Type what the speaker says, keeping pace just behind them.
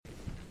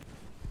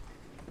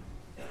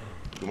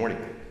Good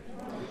morning.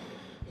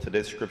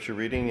 Today's scripture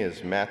reading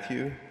is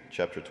Matthew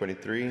chapter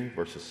 23,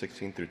 verses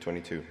 16 through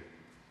 22.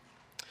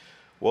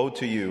 Woe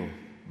to you,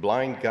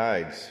 blind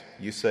guides!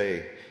 You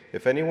say,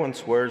 if anyone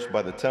swears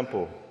by the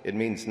temple, it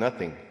means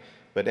nothing,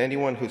 but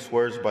anyone who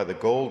swears by the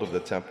gold of the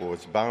temple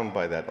is bound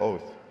by that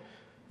oath.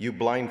 You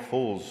blind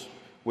fools,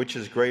 which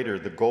is greater,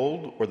 the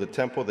gold or the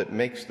temple that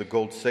makes the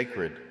gold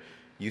sacred?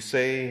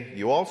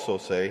 You also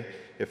say,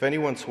 if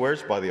anyone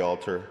swears by the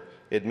altar,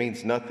 it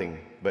means nothing,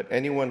 but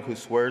anyone who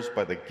swears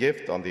by the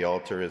gift on the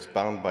altar is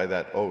bound by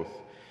that oath.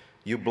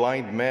 You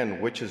blind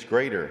men, which is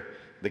greater,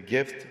 the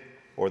gift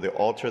or the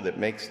altar that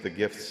makes the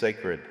gift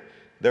sacred?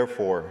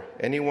 Therefore,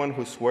 anyone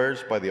who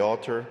swears by the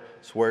altar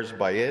swears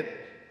by it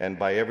and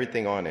by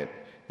everything on it,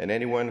 and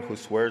anyone who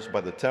swears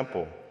by the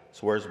temple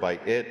swears by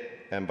it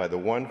and by the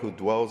one who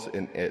dwells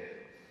in it.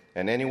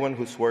 And anyone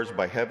who swears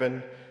by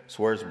heaven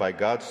swears by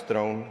God's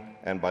throne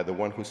and by the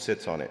one who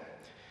sits on it.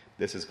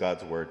 This is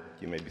God's word.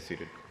 You may be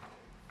seated.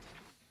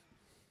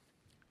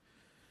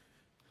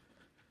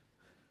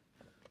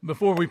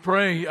 Before we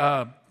pray,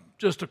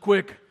 just a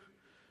quick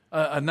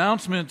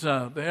announcement.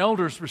 The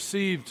elders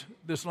received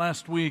this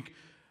last week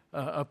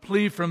a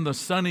plea from the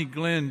Sunny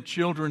Glen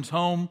Children's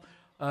Home.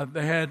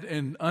 They had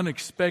an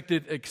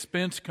unexpected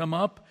expense come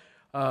up,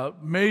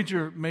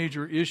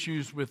 major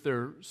issues with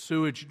their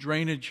sewage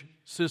drainage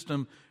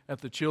system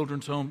at the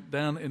children's home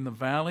down in the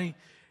valley,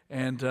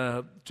 and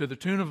to the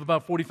tune of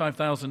about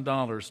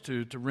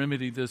 $45,000 to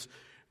remedy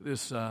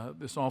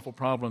this awful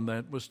problem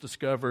that was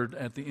discovered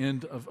at the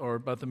end of, or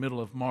about the middle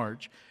of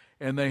March.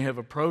 And they have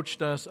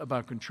approached us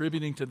about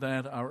contributing to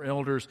that. Our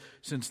elders,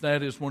 since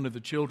that is one of the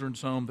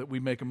children's home that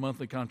we make a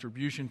monthly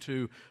contribution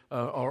to,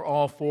 are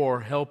all for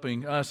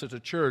helping us as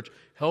a church,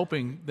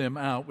 helping them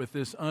out with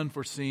this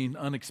unforeseen,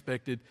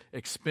 unexpected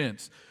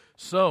expense.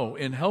 So,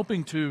 in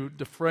helping to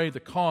defray the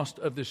cost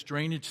of this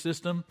drainage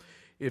system,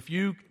 if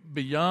you,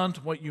 beyond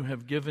what you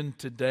have given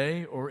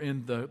today or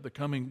in the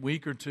coming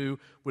week or two,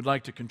 would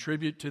like to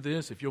contribute to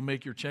this, if you'll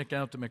make your check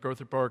out to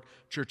MacArthur Park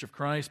Church of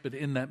Christ, but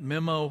in that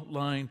memo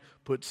line,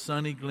 put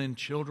Sunny Glen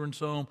Children's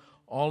Home,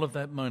 all of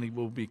that money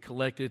will be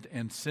collected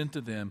and sent to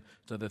them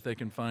so that they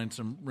can find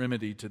some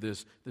remedy to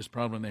this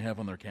problem they have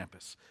on their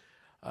campus.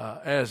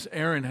 As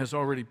Aaron has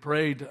already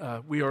prayed,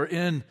 we are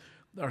in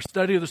our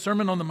study of the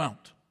Sermon on the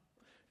Mount,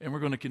 and we're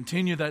going to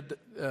continue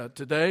that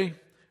today,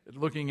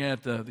 looking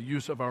at the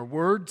use of our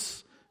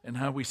words and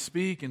how we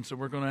speak. And so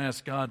we're going to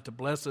ask God to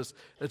bless us.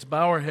 Let's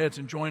bow our heads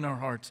and join our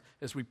hearts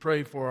as we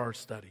pray for our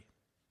study.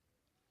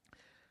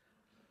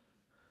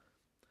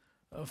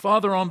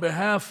 Father, on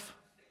behalf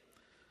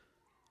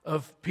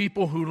of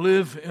people who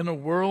live in a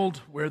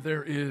world where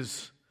there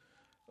is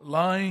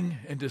lying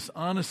and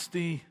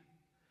dishonesty,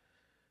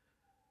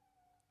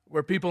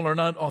 where people are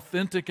not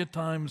authentic at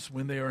times,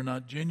 when they are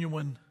not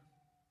genuine,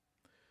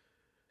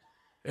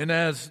 and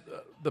as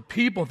the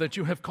people that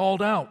you have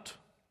called out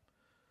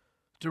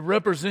to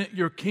represent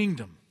your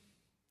kingdom,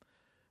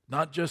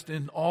 not just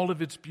in all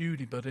of its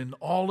beauty, but in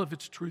all of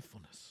its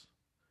truthfulness,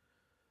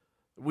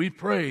 we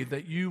pray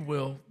that you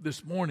will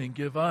this morning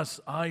give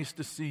us eyes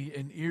to see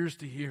and ears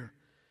to hear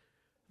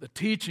the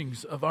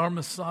teachings of our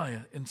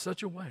Messiah in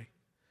such a way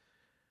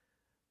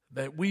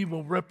that we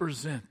will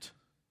represent,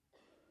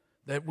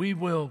 that we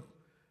will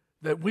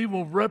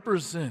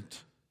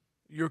represent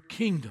your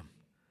kingdom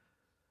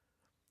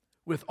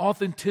with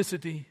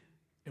authenticity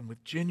and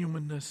with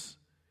genuineness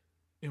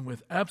and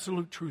with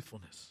absolute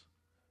truthfulness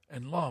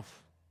and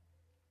love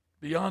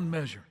beyond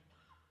measure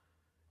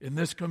in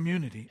this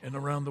community and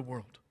around the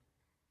world.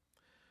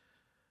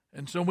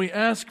 And so we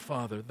ask,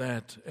 Father,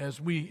 that as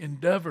we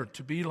endeavor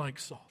to be like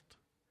salt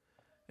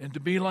and to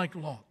be like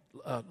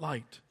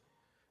light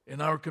in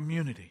our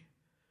community,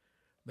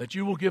 that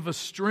you will give us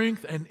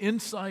strength and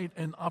insight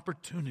and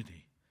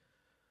opportunity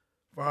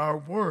for our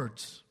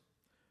words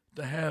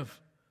to have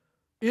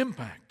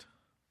impact,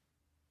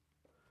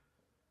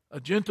 a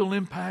gentle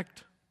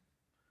impact,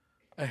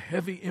 a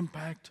heavy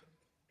impact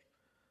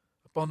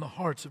upon the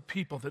hearts of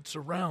people that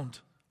surround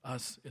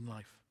us in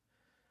life.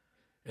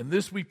 And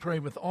this we pray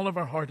with all of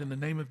our heart in the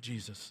name of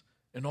Jesus,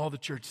 and all the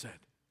church said.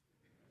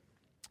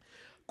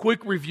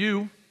 Quick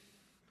review.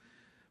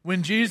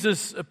 When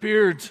Jesus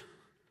appeared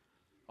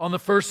on the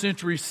first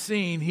century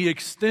scene, he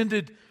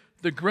extended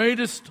the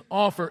greatest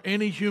offer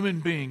any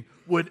human being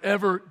would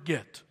ever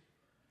get.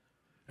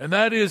 And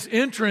that is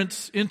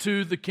entrance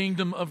into the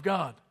kingdom of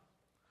God.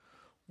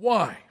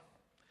 Why?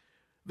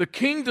 The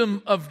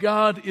kingdom of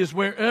God is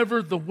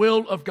wherever the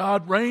will of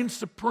God reigns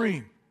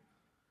supreme,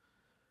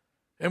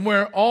 and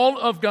where all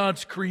of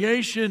God's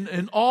creation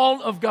and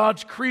all of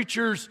God's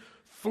creatures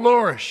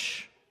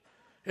flourish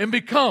and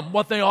become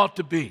what they ought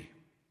to be.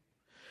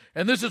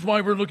 And this is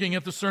why we're looking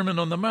at the Sermon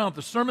on the Mount.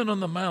 The Sermon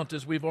on the Mount,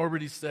 as we've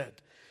already said,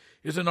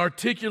 is an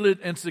articulate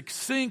and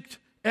succinct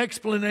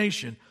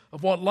explanation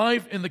of what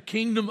life in the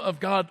kingdom of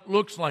God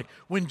looks like.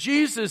 When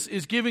Jesus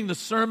is giving the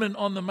Sermon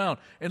on the Mount,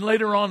 and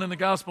later on in the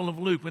Gospel of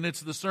Luke, when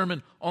it's the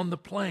Sermon on the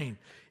Plain,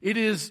 it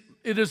is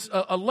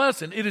a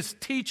lesson, it is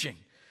teaching.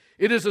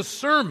 It is a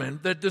sermon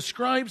that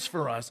describes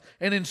for us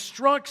and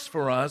instructs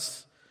for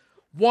us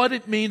what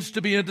it means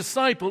to be a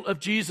disciple of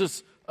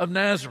Jesus of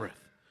Nazareth.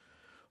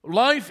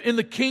 Life in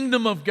the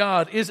kingdom of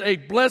God is a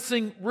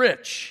blessing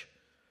rich,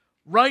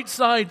 right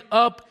side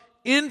up,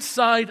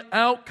 inside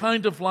out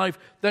kind of life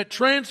that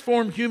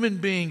transforms human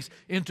beings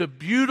into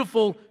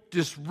beautiful,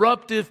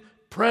 disruptive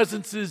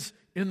presences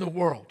in the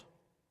world.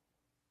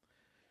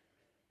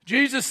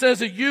 Jesus says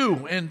that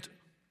you and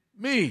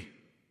me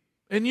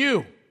and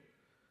you,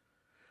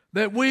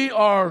 that we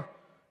are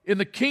in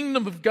the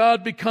kingdom of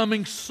God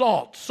becoming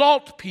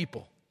salt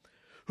people,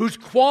 whose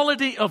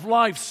quality of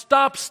life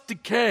stops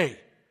decay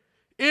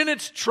in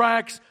its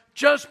tracks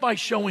just by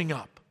showing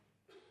up.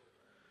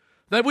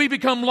 That we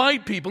become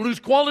light people whose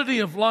quality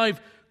of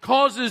life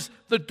causes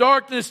the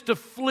darkness to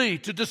flee,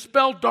 to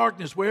dispel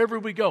darkness wherever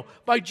we go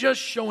by just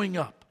showing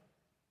up.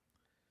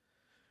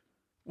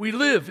 We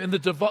live in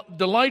the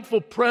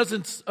delightful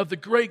presence of the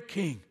great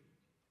King,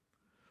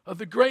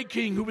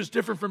 who was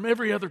different from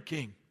every other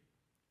king.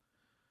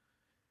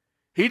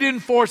 He didn't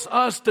force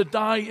us to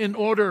die in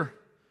order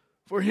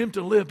for him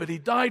to live, but he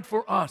died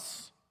for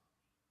us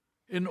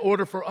in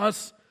order for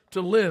us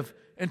to live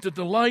and to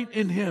delight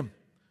in him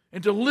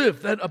and to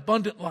live that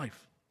abundant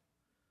life.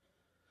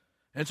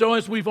 And so,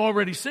 as we've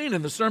already seen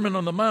in the Sermon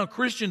on the Mount,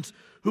 Christians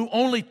who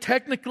only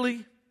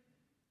technically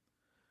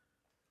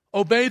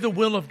obey the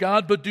will of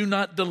God but do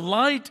not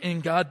delight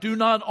in God, do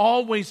not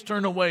always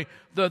turn away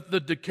the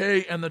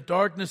decay and the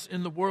darkness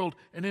in the world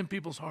and in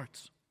people's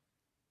hearts.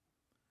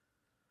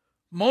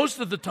 Most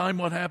of the time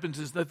what happens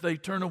is that they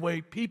turn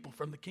away people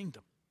from the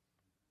kingdom.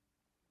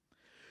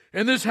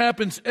 And this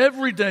happens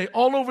every day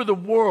all over the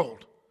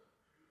world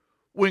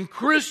when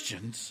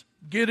Christians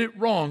get it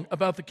wrong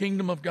about the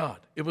kingdom of God.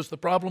 It was the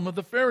problem of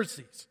the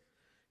Pharisees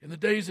in the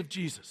days of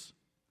Jesus.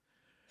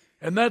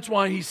 And that's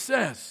why he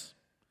says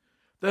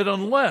that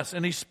unless,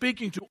 and he's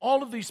speaking to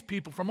all of these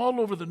people from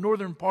all over the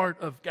northern part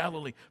of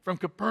Galilee, from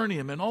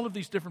Capernaum and all of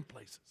these different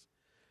places,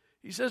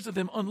 he says to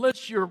them,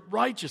 unless your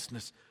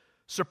righteousness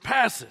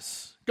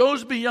surpasses,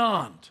 goes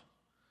beyond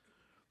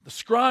the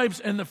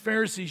scribes and the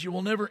Pharisees, you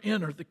will never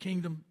enter the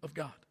kingdom of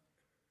God.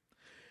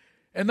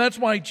 And that's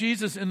why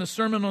Jesus in the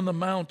Sermon on the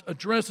Mount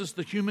addresses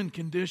the human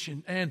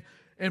condition and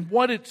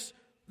what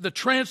the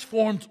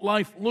transformed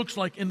life looks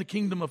like in the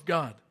kingdom of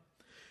God.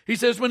 He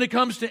says when it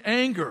comes to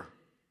anger,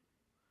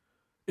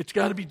 it's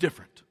got to be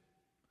different.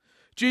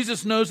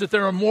 Jesus knows that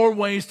there are more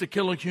ways to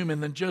kill a human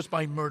than just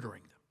by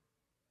murdering them.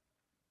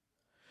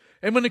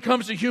 And when it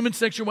comes to human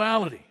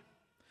sexuality,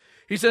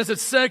 he says that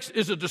sex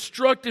is a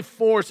destructive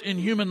force in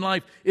human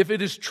life if it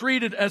is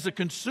treated as a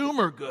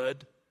consumer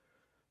good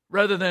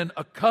rather than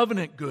a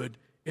covenant good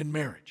in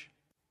marriage.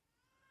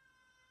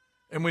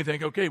 And we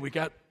think, okay, we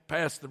got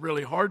past the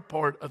really hard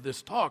part of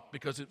this talk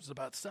because it was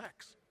about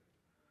sex.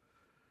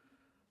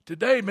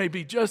 Today may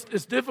be just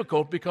as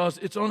difficult because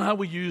it's on how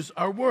we use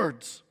our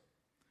words.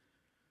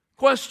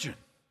 Question: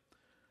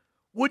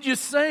 would you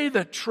say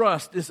that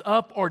trust is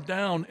up or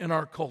down in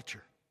our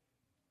culture?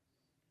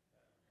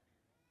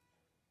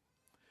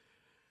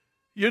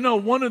 You know,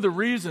 one of the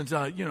reasons,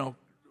 a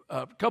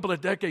couple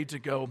of decades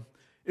ago,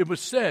 it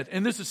was said,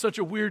 and this is such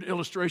a weird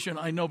illustration,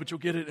 I know, but you'll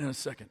get it in a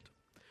second.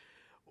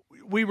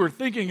 We were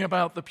thinking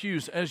about the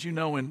pews, as you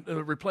know, and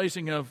the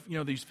replacing of,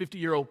 these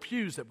 50-year-old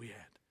pews that we had.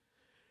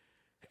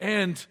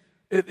 And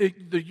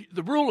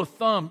the rule of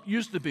thumb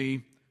used to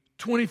be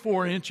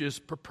 24 inches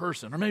per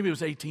person, or maybe it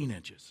was 18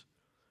 inches.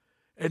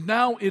 And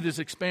now it is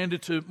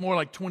expanded to more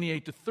like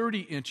 28 to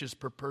 30 inches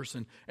per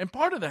person. And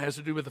part of that has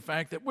to do with the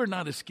fact that we're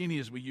not as skinny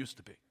as we used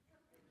to be.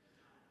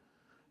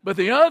 But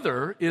the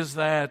other is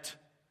that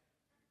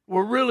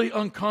we're really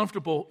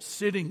uncomfortable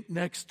sitting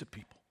next to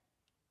people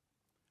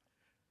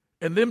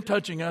and them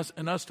touching us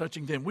and us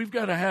touching them. We've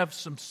got to have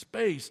some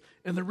space,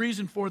 and the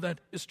reason for that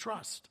is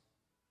trust.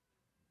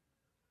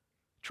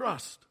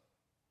 Trust.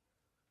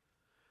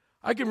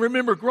 I can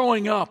remember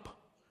growing up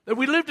that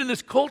we lived in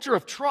this culture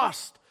of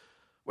trust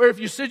where if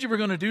you said you were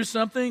going to do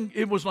something,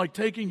 it was like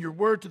taking your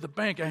word to the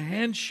bank, a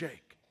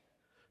handshake.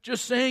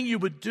 Just saying you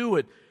would do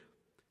it.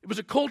 It was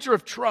a culture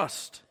of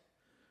trust.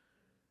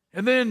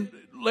 And then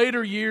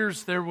later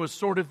years, there was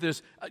sort of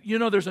this,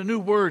 there's a new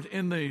word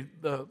in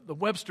the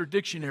Webster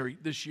Dictionary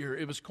this year.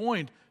 It was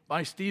coined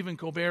by Stephen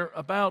Colbert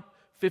about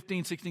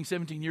 15, 16,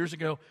 17 years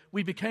ago.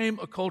 We became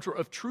a culture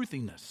of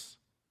truthiness.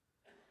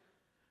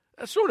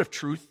 That's sort of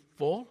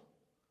truthful,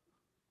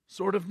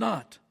 sort of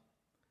not.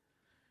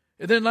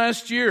 And then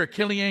last year,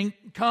 Kellyanne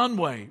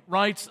Conway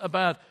writes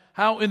about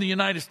how in the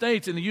United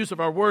States, in the use of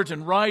our words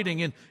and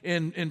writing and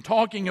in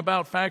talking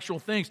about factual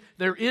things,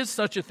 there is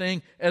such a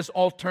thing as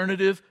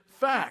alternative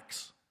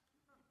facts.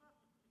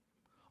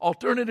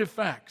 Alternative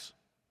facts.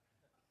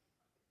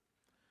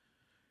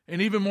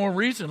 And even more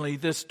recently,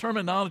 this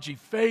terminology,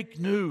 fake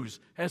news,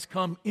 has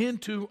come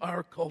into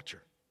our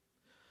culture.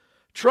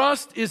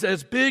 Trust is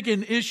as big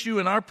an issue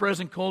in our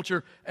present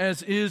culture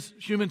as is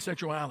human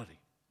sexuality.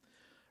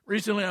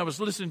 Recently, I was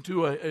listening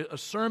to a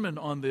sermon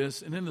on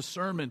this, and in the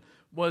sermon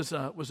was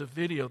a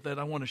video that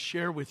I want to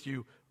share with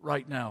you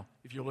right now,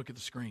 if you look at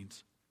the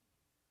screens.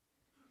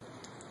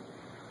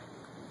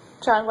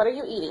 John, what are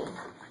you eating?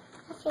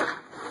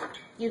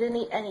 You didn't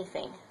eat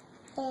anything.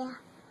 Yeah.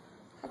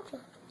 Okay.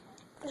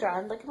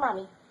 John, look at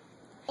Mommy.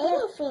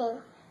 Anything.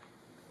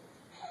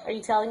 Are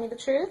you telling me the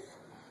truth?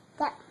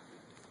 That.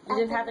 You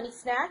didn't have any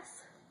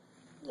snacks?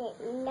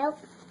 Nope.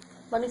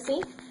 Let me see.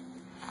 You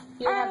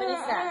didn't have any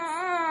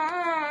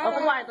snacks.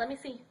 Open wide, let me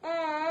see.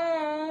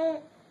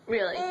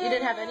 Really? You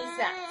didn't have any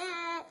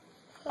snacks?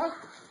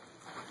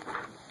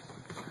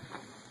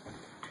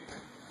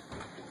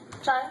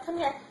 John, come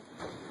here.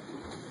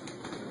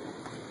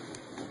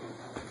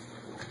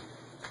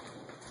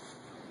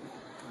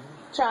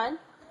 John,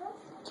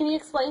 can you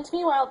explain to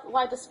me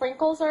why the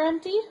sprinkles are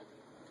empty?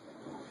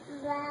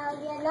 Well,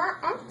 you're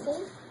not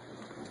empty.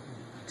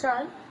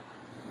 John,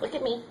 look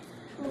at me.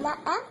 You're not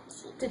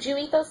empty. Did you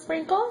eat those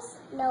sprinkles?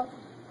 No.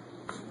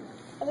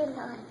 I did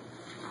not.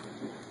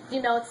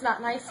 You know it's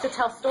not nice to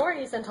tell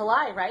stories and to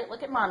lie, right?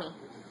 Look at Mommy.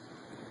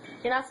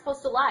 You're not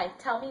supposed to lie.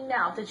 Tell me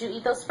now. Did you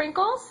eat those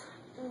sprinkles?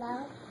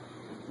 No.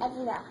 I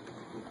did not.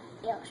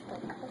 Your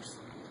sprinkles.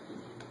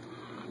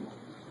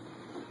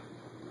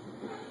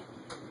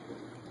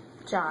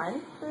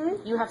 John,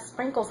 you have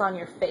sprinkles on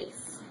your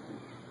face.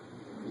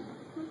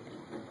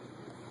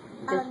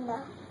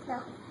 No.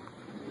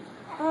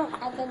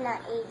 I did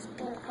not eat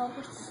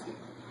sprinkles.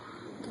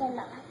 Did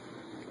not.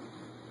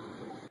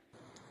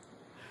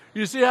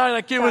 You see how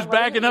that kid was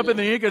backing up in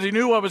the ink because he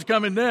knew what was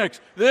coming next?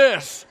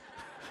 This.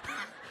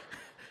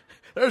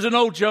 There's an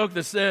old joke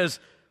that says,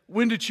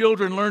 when do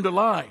children learn to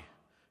lie?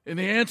 And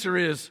the answer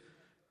is,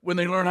 when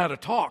they learn how to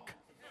talk.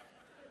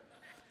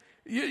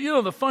 You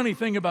know, the funny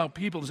thing about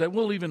people is that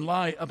we'll even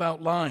lie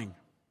about lying.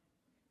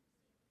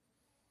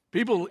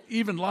 People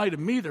even lie to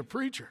me, their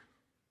preacher.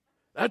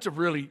 That's a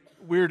really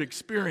weird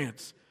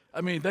experience.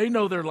 I mean, they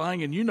know they're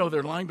lying and you know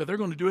they're lying, but they're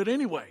going to do it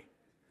anyway.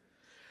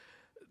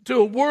 To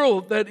a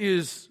world that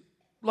is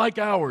like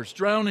ours,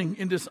 drowning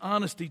in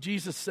dishonesty,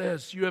 Jesus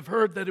says, you have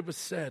heard that it was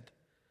said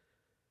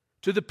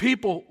to the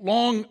people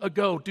long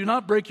ago, do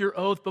not break your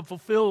oath, but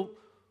fulfill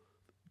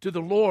to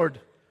the Lord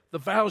the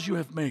vows you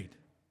have made.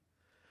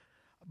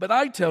 But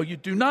I tell you,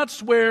 do not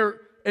swear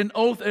an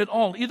oath at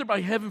all, either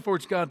by heaven, for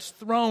it's God's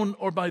throne,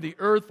 or by the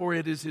earth, for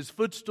it is his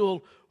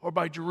footstool, or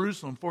by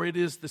Jerusalem, for it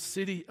is the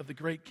city of the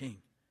great king.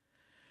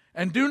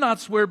 And do not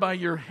swear by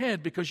your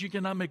head, because you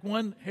cannot make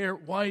one hair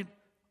white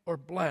or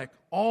black.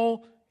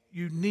 All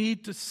you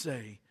need to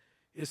say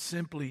is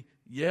simply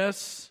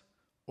yes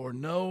or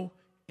no.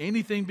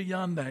 Anything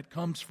beyond that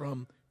comes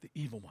from the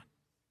evil one.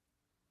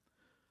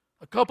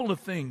 A couple of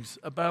things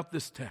about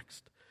this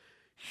text.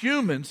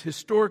 Humans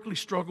historically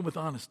struggle with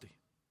honesty.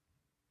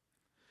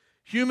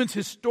 Humans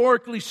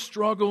historically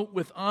struggle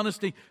with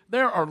honesty.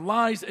 There are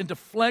lies and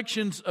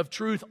deflections of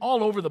truth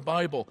all over the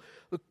Bible.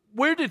 Look,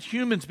 where did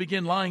humans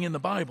begin lying in the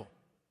Bible?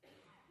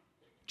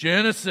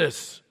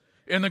 Genesis,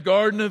 in the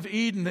Garden of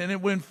Eden, and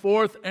it went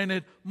forth and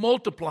it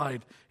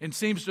multiplied and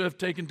seems to have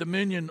taken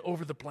dominion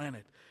over the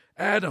planet.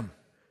 Adam.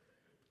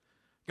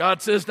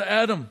 God says to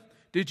Adam,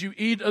 did you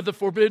eat of the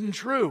forbidden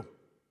tree?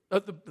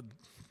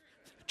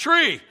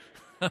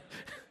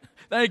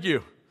 Thank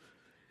you.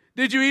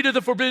 Did you eat of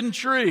the forbidden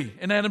tree?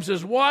 And Adam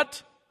says,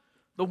 what?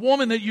 The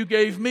woman that you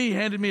gave me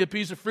handed me a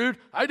piece of fruit.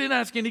 I didn't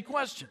ask any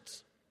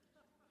questions.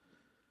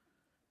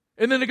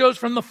 And then it goes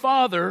from the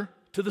father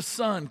to the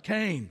son,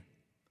 Cain.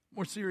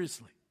 More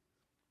seriously,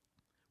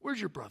 where's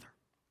your brother?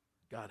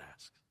 God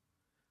asks.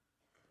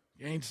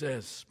 Cain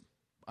says,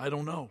 I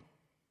don't know.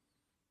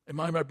 Am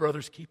I my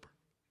brother's keeper?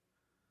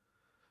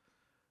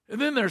 And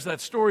then there's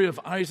that story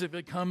of Isaac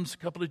that comes a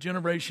couple of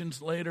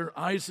generations later.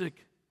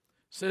 Isaac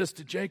says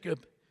to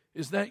Jacob,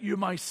 is that you,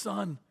 my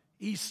son,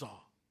 Esau?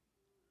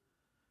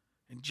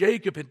 And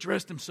Jacob had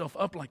dressed himself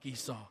up like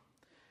Esau.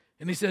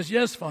 And he says,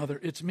 yes, Father,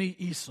 it's me,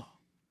 Esau.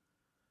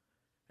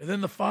 And then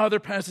the father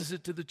passes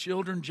it to the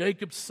children,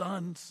 Jacob's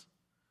sons.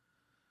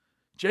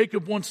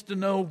 Jacob wants to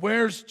know,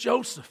 where's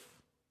Joseph?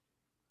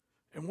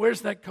 And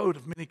where's that coat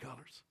of many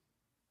colors?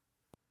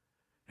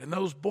 And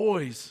those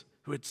boys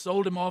who had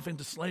sold him off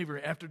into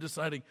slavery after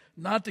deciding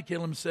not to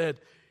kill him said,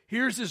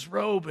 here's his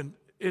robe, and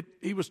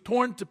he was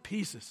torn to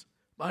pieces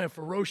by a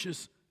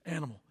ferocious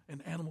animal.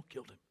 An animal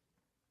killed him.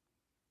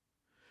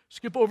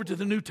 Skip over to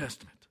the New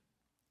Testament.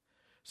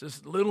 It says,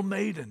 the little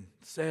maiden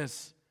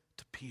says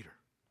to Peter,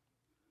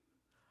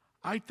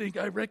 I think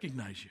I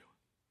recognize you.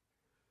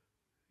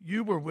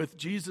 You were with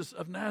Jesus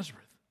of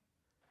Nazareth.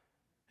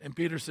 And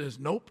Peter says,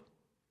 nope.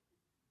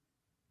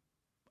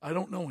 I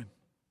don't know him.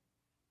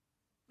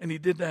 And he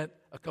did that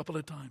a couple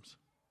of times.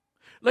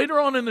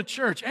 Later on in the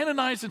church,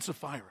 Ananias and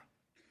Sapphira.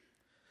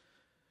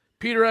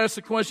 Peter asks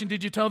the question,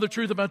 did you tell the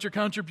truth about your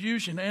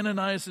contribution?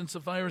 Ananias and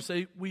Sapphira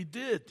say, we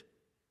did.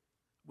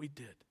 We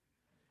did.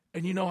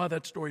 And you know how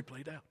that story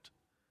played out.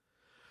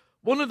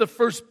 One of the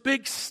first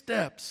big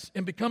steps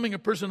in becoming a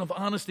person of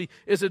honesty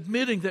is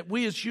admitting that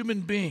we as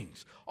human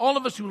beings, all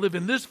of us who live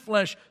in this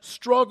flesh,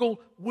 struggle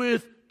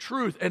with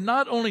truth. And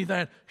not only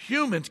that,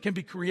 humans can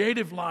be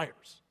creative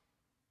liars.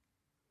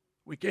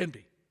 We can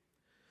be.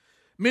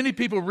 Many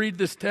people read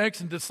this text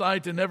and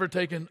decide to never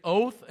take an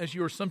oath, as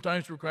you are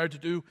sometimes required to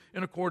do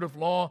in a court of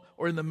law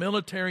or in the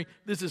military.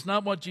 This is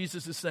not what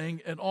Jesus is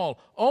saying at all.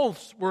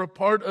 Oaths were a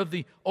part of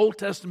the Old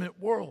Testament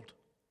world.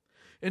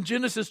 In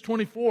Genesis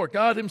 24,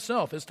 God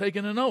himself has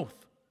taken an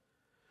oath.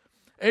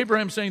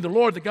 Abraham saying, "The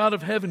Lord, the God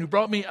of heaven, who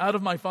brought me out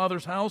of my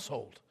father's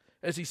household,"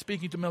 as he's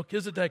speaking to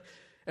Melchizedek,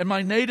 "and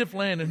my native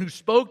land, and who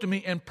spoke to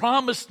me and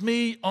promised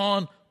me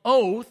on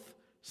oath,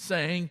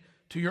 saying,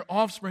 to your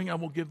offspring I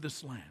will give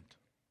this land."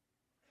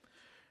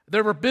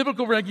 There were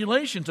biblical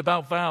regulations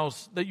about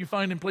vows that you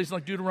find in places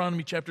like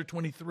Deuteronomy chapter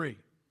 23.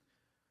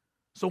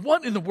 So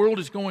what in the world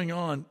is going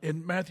on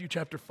in Matthew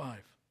chapter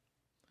 5?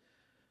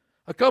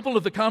 A couple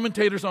of the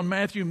commentators on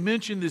Matthew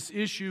mention this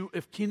issue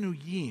of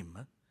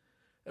kinuyim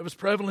that was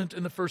prevalent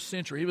in the first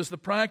century. It was the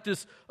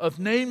practice of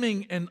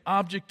naming an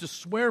object to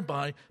swear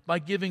by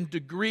giving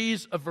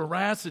degrees of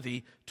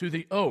veracity to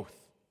the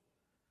oath.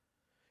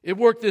 It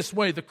worked this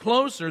way: the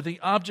closer the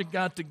object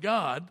got to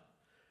God,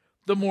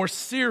 the more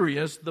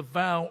serious the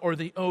vow or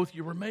the oath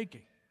you were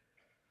making.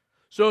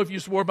 So if you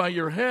swore by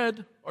your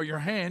head or your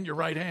hand, your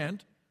right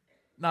hand,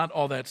 not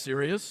all that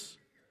serious.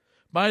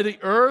 By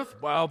the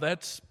earth, wow,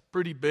 that's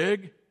pretty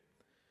big.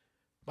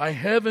 By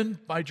heaven,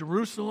 by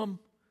Jerusalem.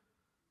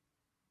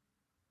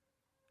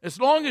 As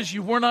long as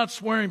you were not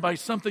swearing by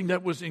something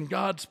that was in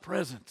God's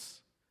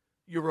presence,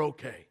 you're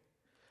okay.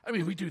 I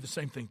mean, we do the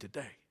same thing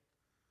today.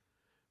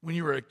 When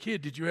you were a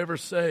kid, did you ever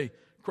say,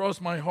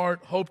 "Cross my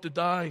heart, hope to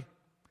die,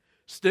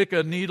 stick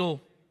a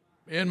needle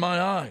in my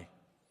eye"?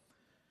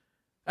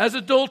 As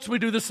adults, we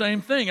do the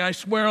same thing. I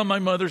swear on my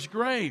mother's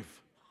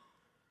grave.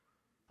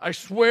 I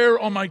swear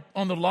on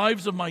the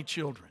lives of my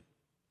children.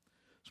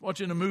 I was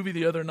watching a movie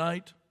the other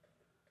night.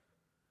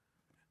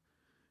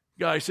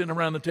 Guy sitting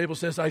around the table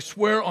says, "I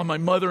swear on my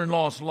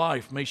mother-in-law's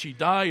life. May she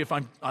die if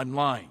I'm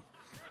lying."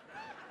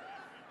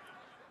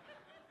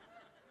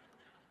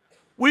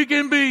 We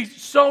can be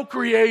so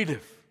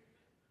creative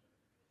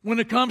when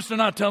it comes to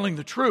not telling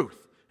the truth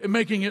and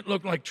making it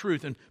look like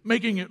truth and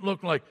making it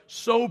look like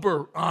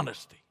sober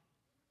honesty.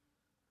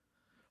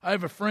 I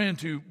have a friend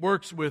who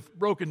works with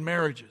broken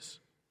marriages.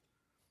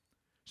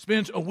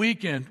 Spends a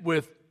weekend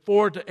with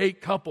 4 to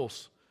 8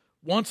 couples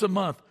once a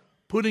month,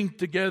 putting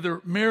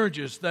together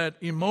marriages that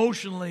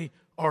emotionally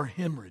are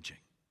hemorrhaging.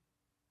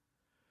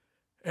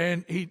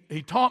 And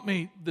he taught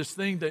me this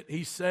thing that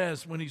he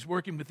says when he's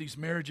working with these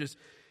marriages.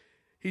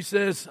 He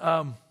says,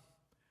 at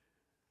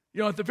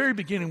the very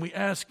beginning we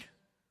ask,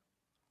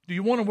 "Do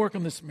you want to work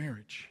on this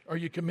marriage? Are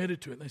you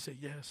committed to it?" And they say,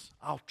 "Yes,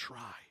 I'll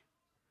try."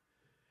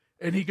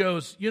 And he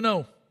goes,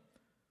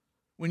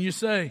 when you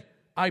say,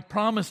 "I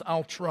promise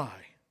I'll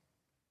try,"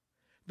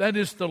 that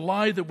is the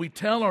lie that we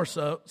tell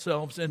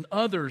ourselves and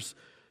others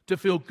to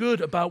feel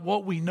good about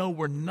what we know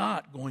we're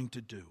not going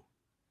to do.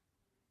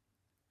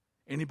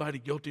 Anybody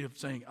guilty of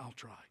saying, "I'll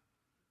try"?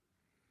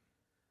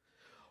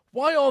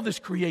 Why all this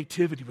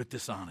creativity with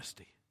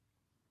dishonesty?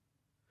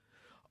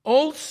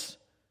 Oaths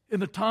in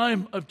the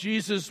time of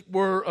Jesus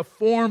were a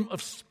form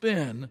of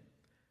spin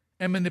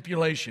and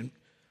manipulation.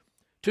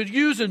 To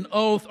use an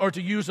oath or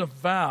to use a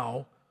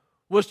vow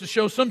was to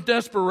show some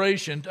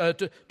desperation,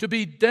 to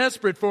be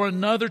desperate for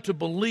another to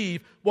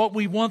believe what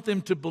we want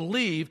them to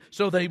believe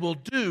so they will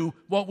do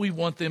what we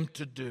want them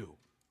to do.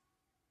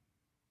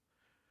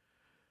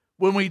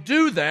 When we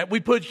do that, we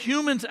put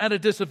humans at a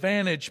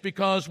disadvantage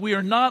because we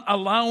are not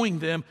allowing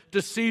them to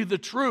see the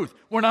truth.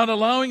 We're not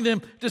allowing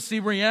them to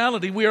see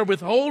reality. We are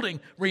withholding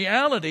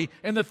reality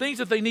and the things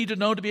that they need to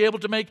know to be able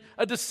to make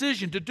a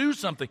decision, to do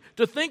something,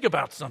 to think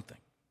about something.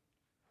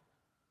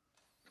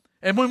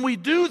 And when we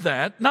do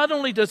that, not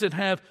only does it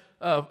have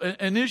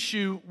an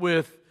issue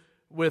with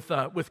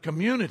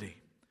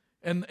community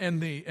and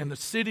the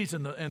cities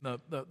and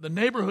the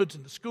neighborhoods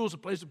and the schools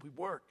and places we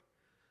work,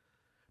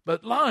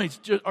 but lies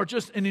are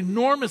just an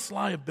enormous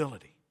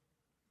liability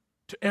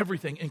to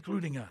everything,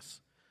 including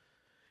us.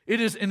 It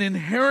is an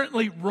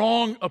inherently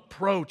wrong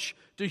approach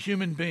to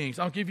human beings.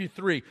 I'll give you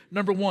 3.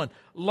 Number 1,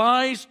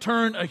 lies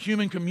turn a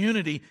human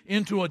community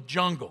into a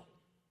jungle.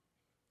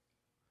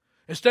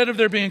 Instead of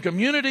there being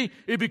community,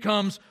 it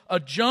becomes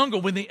a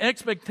jungle when the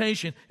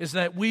expectation is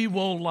that we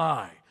will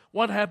lie.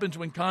 What happens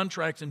when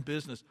contracts in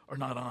business are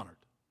not honored?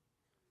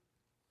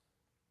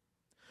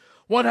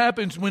 What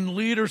happens when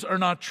leaders are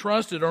not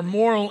trusted or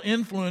moral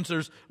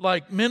influencers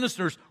like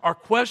ministers are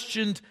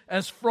questioned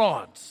as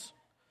frauds?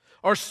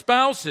 Or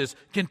spouses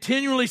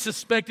continually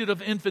suspected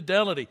of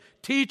infidelity,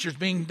 teachers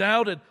being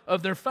doubted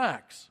of their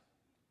facts?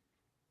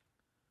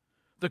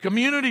 The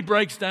community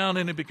breaks down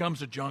and it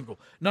becomes a jungle.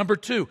 Number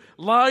 2,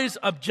 lies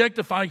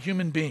objectify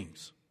human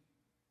beings.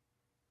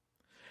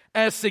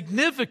 As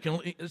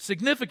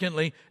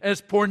significantly as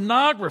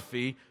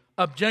pornography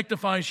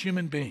objectifies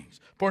human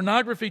beings.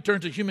 Pornography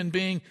turns a human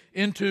being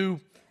into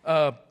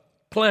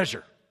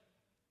pleasure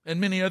and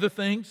many other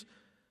things.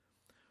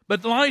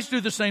 But lies do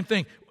the same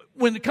thing.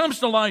 When it comes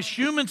to lies,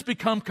 humans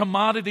become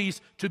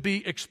commodities to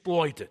be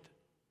exploited.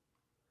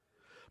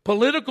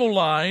 Political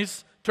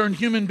lies turn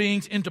human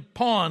beings into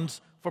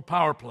pawns for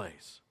power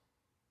plays.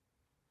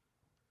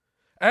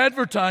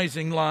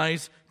 Advertising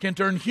lies can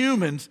turn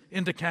humans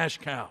into cash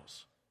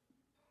cows.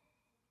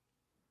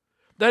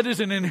 That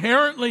is an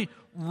inherently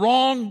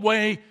wrong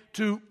way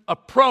to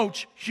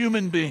approach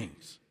human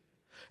beings.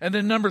 And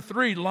then number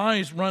 3,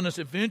 lies run us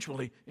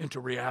eventually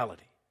into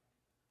reality.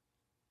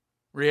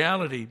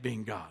 Reality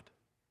being God.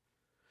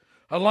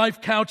 A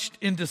life couched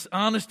in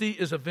dishonesty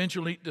is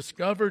eventually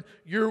discovered.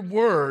 Your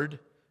word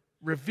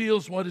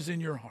reveals what is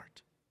in your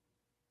heart.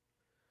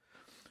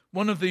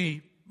 One of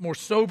the more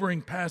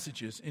sobering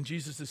passages in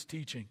Jesus'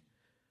 teaching,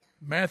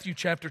 Matthew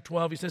chapter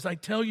 12, he says, I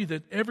tell you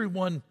that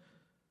everyone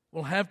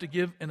will have to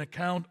give an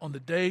account on the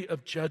day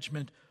of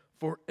judgment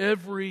for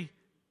every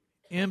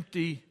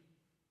empty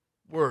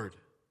word.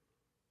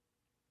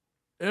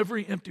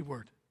 Every empty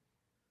word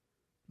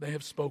they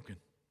have spoken.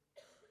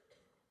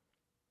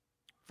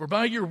 For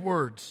by your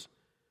words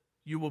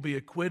you will be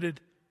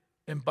acquitted,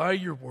 and by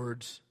your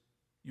words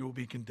you will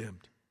be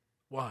condemned.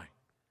 Why?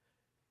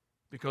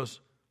 Because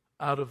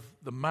out of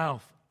the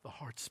mouth the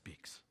heart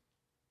speaks.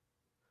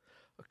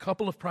 A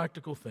couple of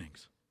practical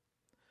things.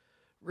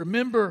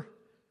 Remember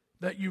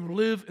that you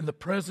live in the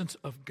presence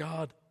of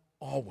God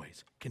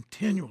always,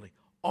 continually,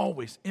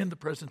 always in the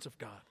presence of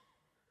God.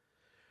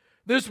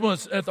 This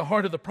was at the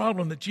heart of the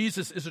problem that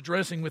Jesus is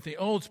addressing with the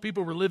olds.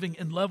 People were living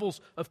in levels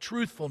of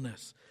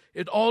truthfulness.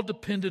 It all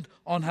depended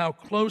on how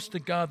close to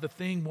God the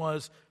thing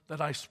was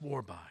that I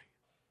swore by.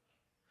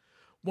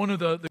 One of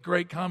the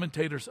great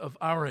commentators of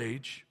our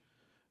age,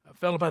 a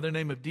fellow by the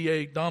name of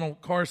D.A.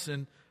 Donald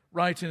Carson,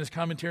 writes in his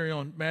commentary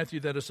on Matthew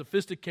that a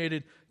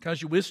sophisticated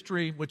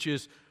casuistry, which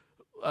is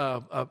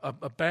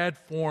a bad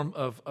form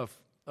of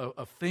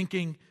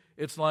thinking,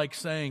 it's like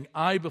saying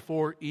I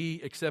before E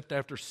except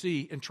after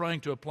C and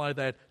trying to apply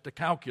that to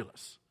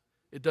calculus.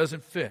 It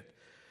doesn't fit.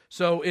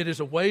 So it is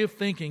a way of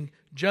thinking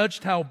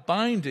judged how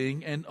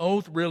binding an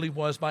oath really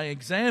was by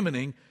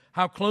examining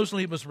how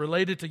closely it was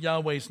related to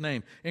Yahweh's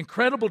name.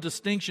 Incredible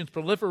distinctions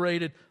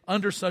proliferated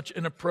under such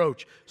an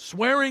approach.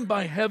 Swearing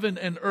by heaven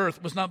and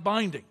earth was not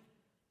binding.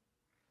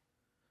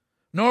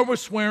 Nor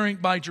was swearing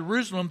by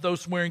Jerusalem, though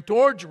swearing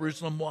toward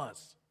Jerusalem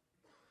was.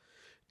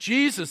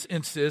 Jesus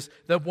insists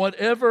that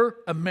whatever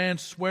a man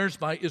swears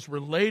by is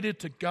related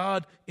to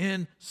God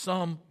in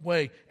some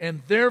way,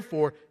 and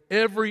therefore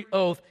every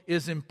oath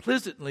is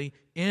implicitly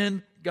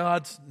in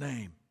God's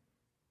name.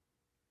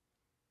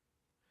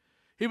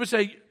 He would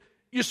say,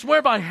 you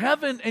swear by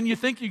heaven and you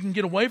think you can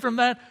get away from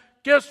that?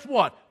 Guess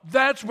what?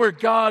 That's where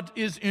God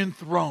is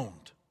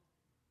enthroned.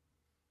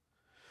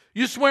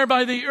 You swear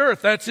by the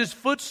earth, that's his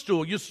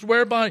footstool. You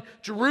swear by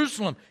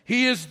Jerusalem,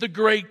 he is the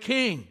great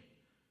king.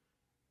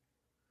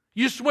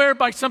 You swear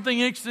by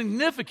something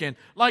insignificant,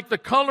 like the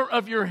color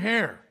of your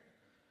hair.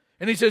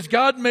 And he says,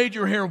 God made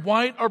your hair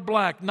white or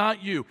black,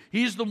 not you.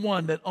 He's the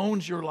one that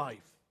owns your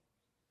life.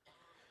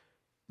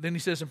 Then he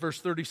says in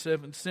verse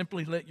 37,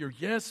 simply let your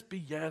yes be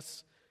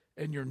yes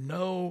and your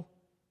no,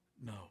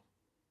 no.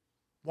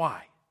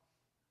 Why?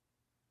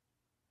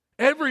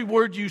 Every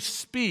word you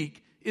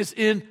speak is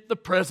in the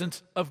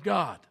presence of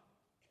God.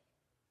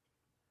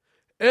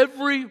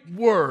 Every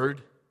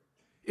word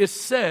is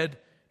said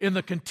in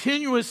the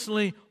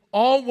continuously,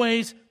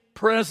 always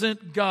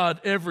present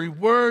God. Every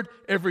word,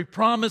 every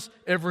promise,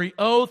 every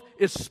oath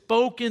is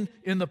spoken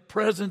in the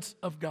presence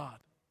of God.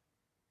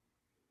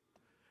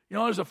 You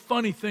know, there's a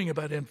funny thing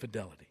about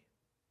infidelity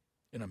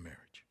in a marriage,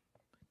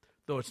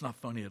 though it's not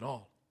funny at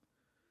all.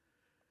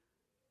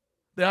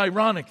 The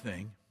ironic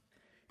thing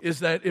is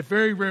that it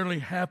very rarely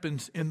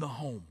happens in the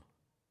home.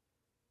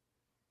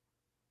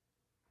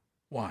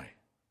 Why?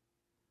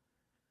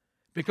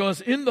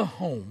 Because in the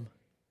home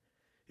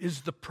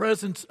is the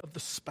presence of the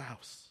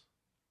spouse.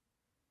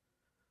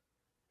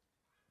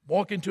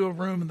 Walk into a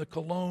room and the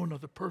cologne or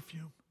the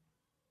perfume,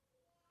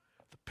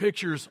 the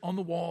pictures on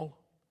the wall,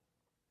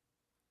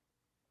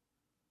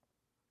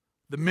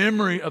 the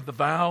memory of the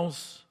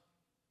vows.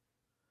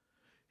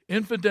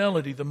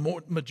 Infidelity,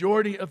 the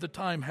majority of the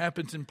time,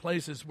 happens in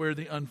places where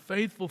the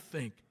unfaithful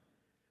think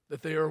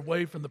that they are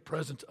away from the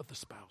presence of the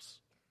spouse.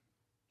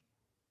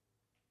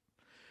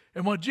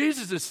 And what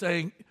Jesus is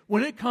saying,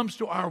 when it comes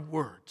to our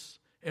words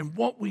and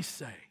what we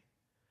say,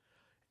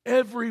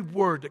 every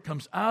word that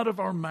comes out of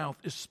our mouth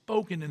is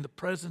spoken in the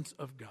presence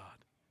of God.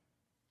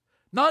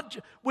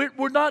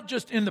 We're not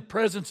just in the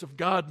presence of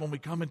God when we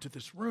come into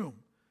this room.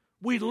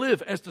 We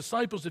live as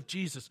disciples of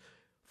Jesus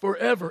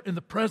forever in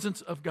the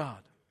presence of God.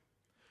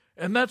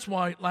 And that's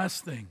why,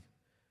 last thing,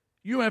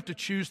 you have to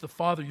choose the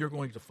Father you're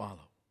going to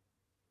follow.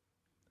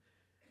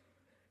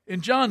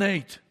 In John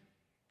 8,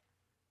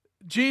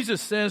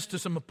 Jesus says to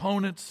some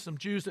opponents, some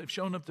Jews that have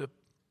shown up to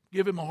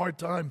give him a hard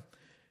time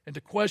and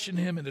to question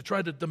him and to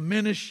try to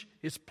diminish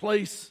his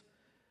place,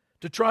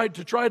 to try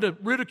to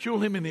ridicule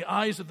him in the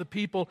eyes of the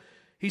people,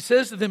 he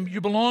says to them, you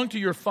belong to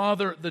your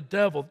father, the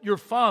devil. Your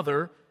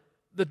father,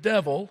 the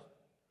devil,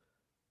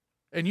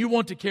 and you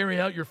want to carry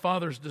out your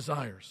father's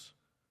desires.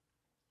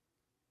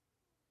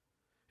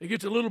 It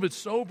gets a little bit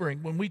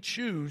sobering when we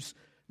choose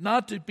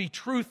not to be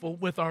truthful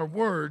with our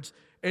words,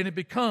 and it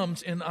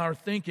becomes in our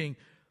thinking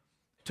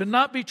To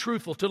not be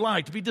truthful, to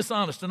lie, to be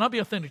dishonest, to not be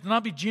authentic, to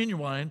not be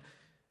genuine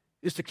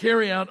is to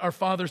carry out our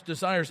father's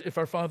desires if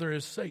our father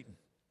is Satan.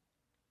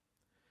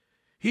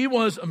 He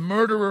was a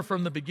murderer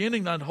from the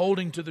beginning, not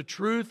holding to the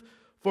truth,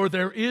 for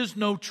there is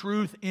no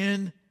truth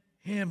in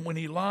him. When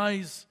he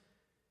lies,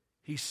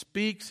 he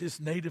speaks his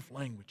native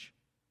language,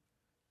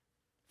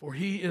 for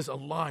he is a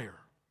liar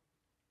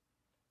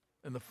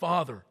and the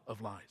father of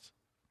lies.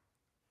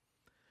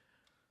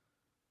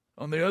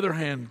 On the other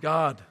hand,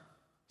 God,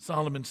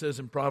 Solomon says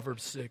in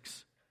Proverbs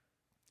 6,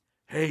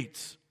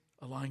 hates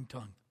a lying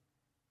tongue.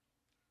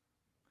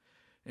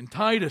 In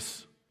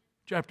Titus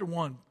chapter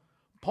 1,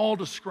 Paul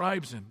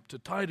describes him to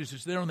Titus,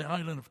 who's there on the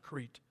island of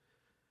Crete,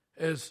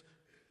 as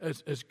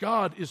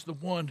God is the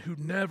one who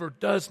never,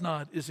 does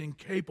not, is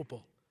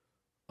incapable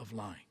of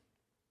lying.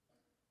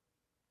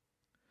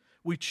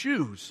 We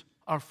choose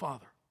our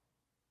Father.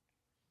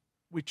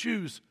 We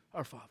choose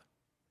our Father.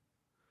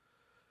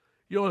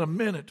 You know, in a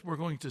minute, we're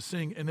going to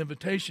sing an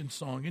invitation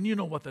song, and you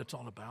know what that's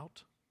all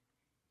about.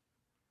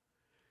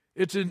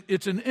 It's an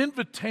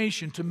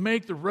invitation to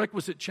make the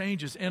requisite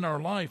changes in our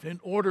life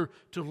in order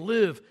to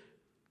live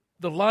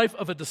the life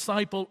of a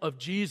disciple of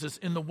Jesus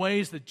in the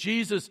ways that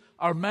Jesus,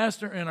 our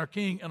Master and our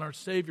King and our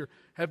Savior,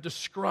 have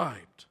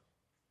described.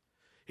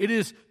 It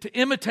is to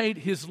imitate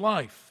His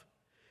life.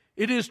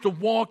 It is to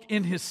walk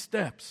in His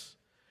steps.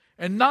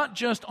 And not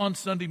just on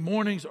Sunday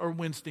mornings or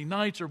Wednesday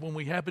nights or when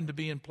we happen to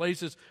be in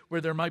places where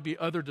there might be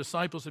other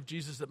disciples of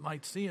Jesus that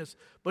might see us,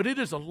 but it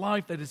is a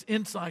life that is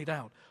inside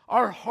out.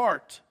 Our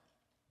heart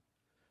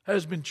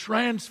has been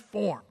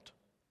transformed.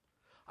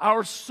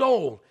 Our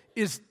soul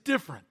is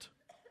different.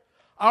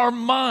 Our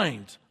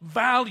mind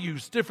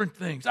values different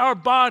things. Our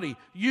body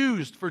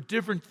used for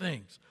different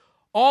things.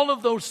 All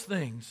of those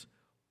things,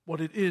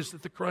 what it is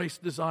that the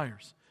Christ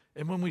desires.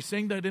 And when we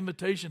sing that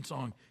invitation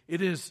song,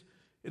 it is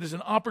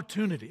an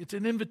opportunity. It's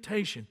an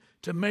invitation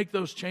to make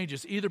those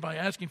changes, either by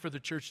asking for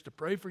the church to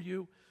pray for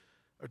you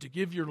or to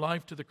give your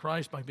life to the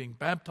Christ by being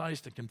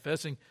baptized and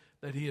confessing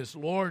that He is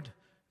Lord,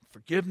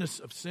 forgiveness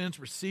of sins,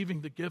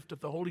 receiving the gift of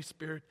the Holy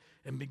Spirit,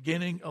 and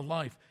beginning a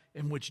life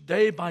in which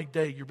day by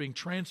day you're being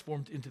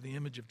transformed into the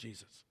image of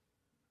Jesus.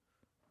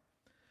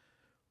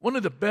 One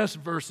of the best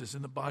verses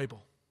in the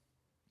Bible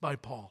by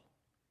Paul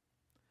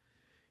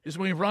is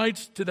when he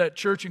writes to that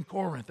church in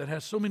Corinth that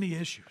has so many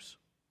issues.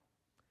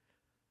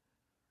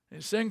 In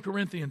 2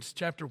 Corinthians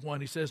chapter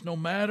 1, he says, no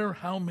matter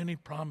how many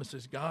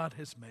promises God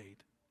has made,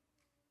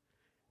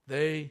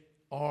 they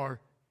are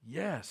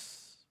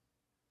yes.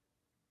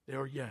 They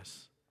are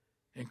yes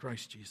in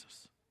Christ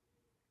Jesus.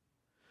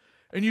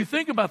 And you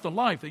think about the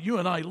life that you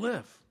and I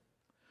live,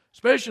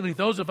 especially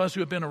those of us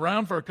who have been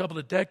around for a couple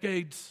of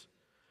decades,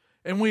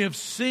 and we have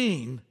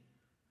seen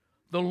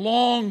the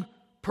long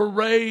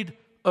parade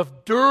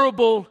of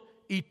durable,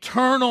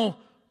 eternal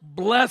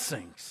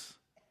blessings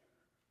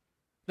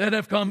that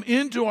have come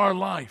into our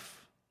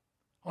life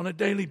on a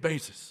daily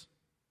basis.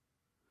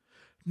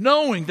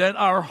 Knowing that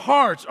our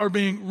hearts are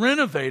being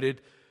renovated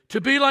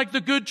to be like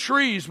the good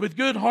trees with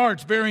good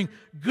hearts bearing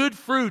good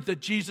fruit that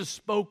Jesus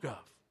spoke of.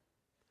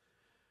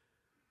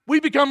 We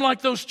become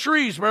like those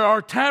trees where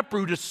our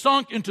taproot is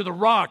sunk into the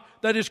rock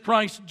that is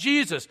Christ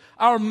Jesus.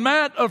 Our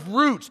mat of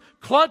roots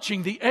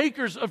clutching the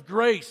acres of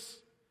grace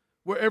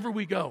wherever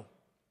we go.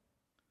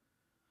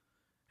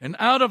 And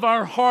out of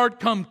our heart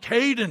come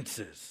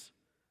cadences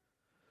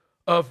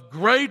of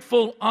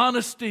grateful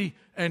honesty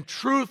and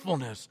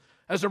truthfulness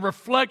as a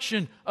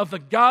reflection of the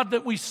God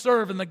that we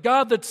serve and the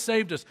God that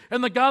saved us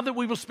and the God that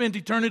we will spend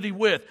eternity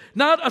with.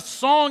 Not a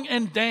song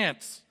and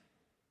dance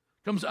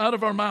comes out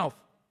of our mouth,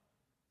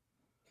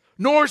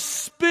 nor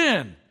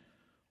spin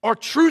or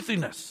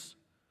truthiness.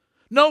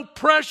 No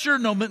pressure,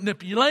 no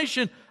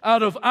manipulation.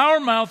 Out of our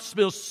mouth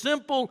spills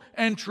simple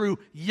and true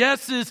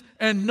yeses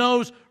and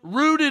nos,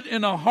 rooted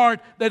in a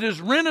heart that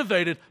is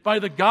renovated by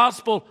the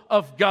gospel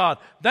of God.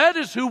 That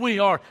is who we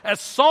are,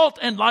 as salt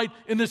and light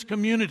in this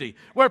community,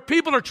 where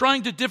people are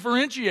trying to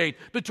differentiate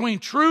between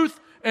truth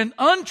and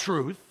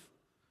untruth,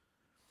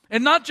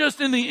 and not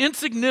just in the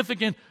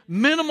insignificant,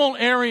 minimal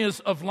areas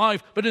of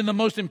life, but in the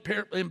most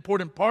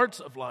important parts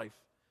of life.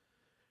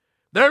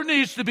 There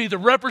needs to be the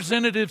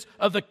representatives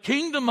of the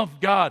kingdom of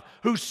God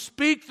who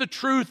speak the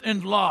truth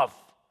in love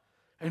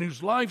and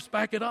whose lives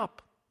back it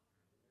up.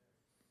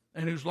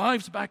 And whose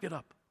lives back it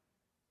up.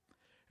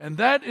 And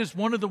that is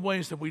one of the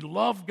ways that we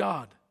love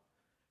God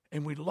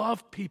and we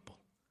love people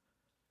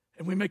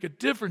and we make a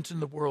difference in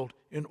the world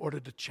in order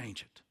to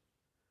change it.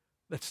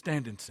 Let's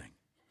stand and sing.